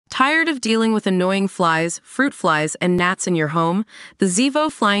Tired of dealing with annoying flies, fruit flies, and gnats in your home? The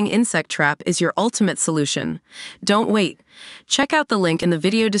Zevo Flying Insect Trap is your ultimate solution. Don't wait. Check out the link in the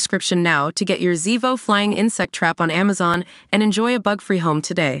video description now to get your Zevo Flying Insect Trap on Amazon and enjoy a bug-free home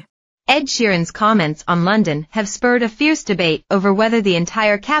today. Ed Sheeran's comments on London have spurred a fierce debate over whether the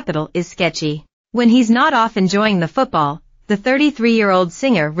entire capital is sketchy. When he's not off enjoying the football, the 33-year-old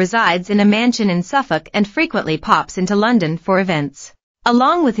singer resides in a mansion in Suffolk and frequently pops into London for events.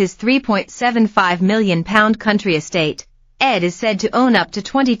 Along with his £3.75 million country estate, Ed is said to own up to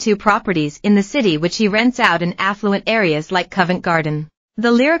 22 properties in the city which he rents out in affluent areas like Covent Garden.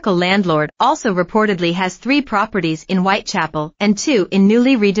 The lyrical landlord also reportedly has 3 properties in Whitechapel and 2 in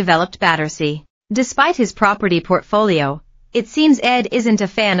newly redeveloped Battersea. Despite his property portfolio, it seems Ed isn't a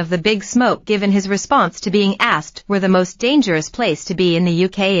fan of the big smoke given his response to being asked where the most dangerous place to be in the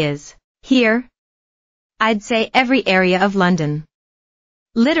UK is. Here? I'd say every area of London.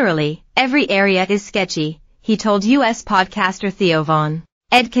 Literally, every area is sketchy, he told US podcaster Theo Von.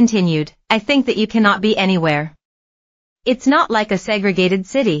 Ed continued, I think that you cannot be anywhere. It's not like a segregated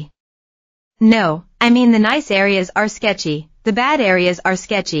city. No, I mean the nice areas are sketchy, the bad areas are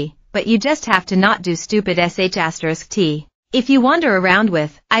sketchy, but you just have to not do stupid sh*t. If you wander around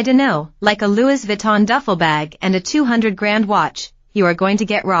with, I dunno, like a Louis Vuitton duffel bag and a 200 grand watch, you are going to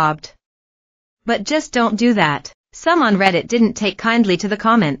get robbed. But just don't do that. Some on Reddit didn't take kindly to the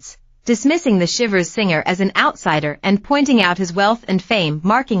comments, dismissing the Shivers singer as an outsider and pointing out his wealth and fame,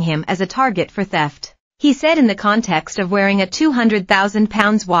 marking him as a target for theft. He said in the context of wearing a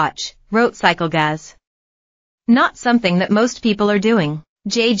 £200,000 watch, wrote Cyclegaz. Not something that most people are doing.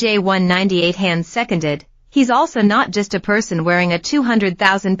 JJ198 Hands seconded, he's also not just a person wearing a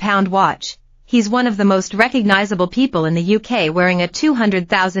 £200,000 watch, he's one of the most recognizable people in the UK wearing a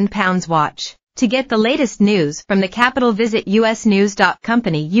 £200,000 watch. To get the latest news from the capital, visit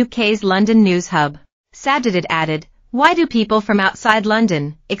usnews.company, UK's London news hub. Sajidid added, why do people from outside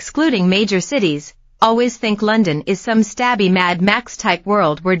London, excluding major cities, always think London is some stabby Mad Max type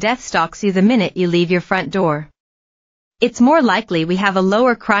world where death stalks you the minute you leave your front door? It's more likely we have a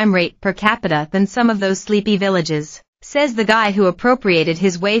lower crime rate per capita than some of those sleepy villages, says the guy who appropriated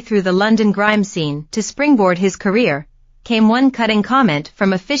his way through the London grime scene to springboard his career. Came one cutting comment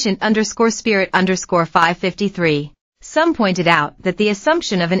from efficient_spirit_553. Some pointed out that the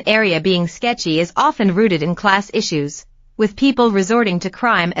assumption of an area being sketchy is often rooted in class issues, with people resorting to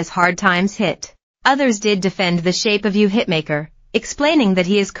crime as hard times hit. Others did defend the Shape of You hitmaker, explaining that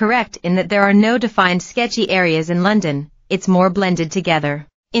he is correct in that there are no defined sketchy areas in London, it's more blended together.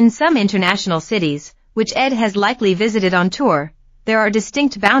 In some international cities, which Ed has likely visited on tour, there are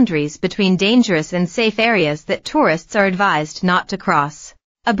distinct boundaries between dangerous and safe areas that tourists are advised not to cross.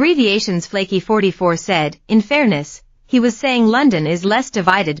 Abbreviations Flaky44 said, in fairness, he was saying London is less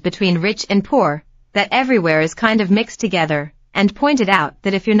divided between rich and poor, that everywhere is kind of mixed together, and pointed out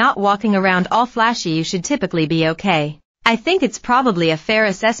that if you're not walking around all flashy you should typically be okay. I think it's probably a fair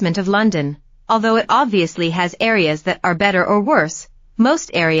assessment of London, although it obviously has areas that are better or worse, most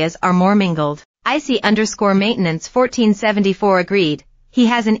areas are more mingled. IC_maintenance 1474 agreed, he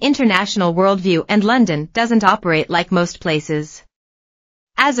has an international worldview and London doesn't operate like most places.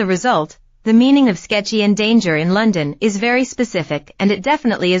 As a result, the meaning of sketchy and danger in London is very specific and it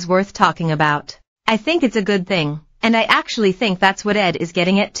definitely is worth talking about. I think it's a good thing, and I actually think that's what Ed is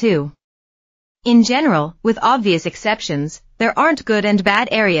getting at too. In general, with obvious exceptions, there aren't good and bad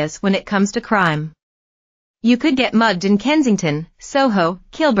areas when it comes to crime. You could get mugged in Kensington, Soho,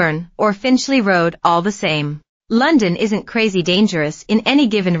 Kilburn, or Finchley Road all the same. London isn't crazy dangerous in any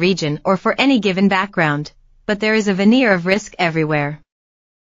given region or for any given background, but there is a veneer of risk everywhere.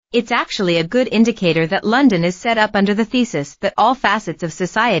 It's actually a good indicator that London is set up under the thesis that all facets of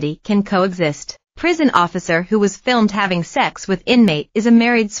society can coexist. Prison officer who was filmed having sex with inmate is a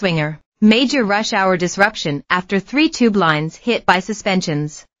married swinger. Major rush hour disruption after 3 tube lines hit by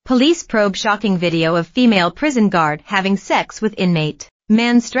suspensions. Police probe shocking video of female prison guard having sex with inmate.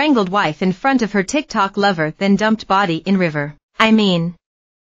 Man strangled wife in front of her TikTok lover then dumped body in river. I mean,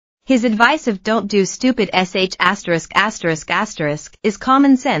 his advice of don't do stupid sh*** is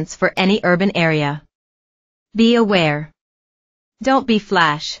common sense for any urban area. Be aware. Don't be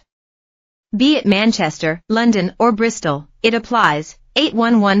flash. Be it Manchester, London or Bristol, it applies.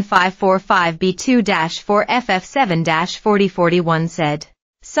 811545B2-4FF7-4041 said.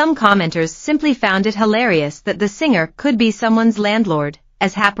 Some commenters simply found it hilarious that the singer could be someone's landlord,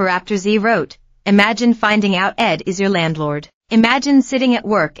 as Haparaptor Z wrote, imagine finding out Ed is your landlord. Imagine sitting at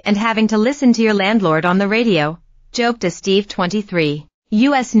work and having to listen to your landlord on the radio, joked a Steve23.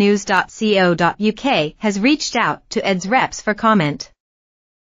 usnews.co.uk has reached out to Ed's reps for comment.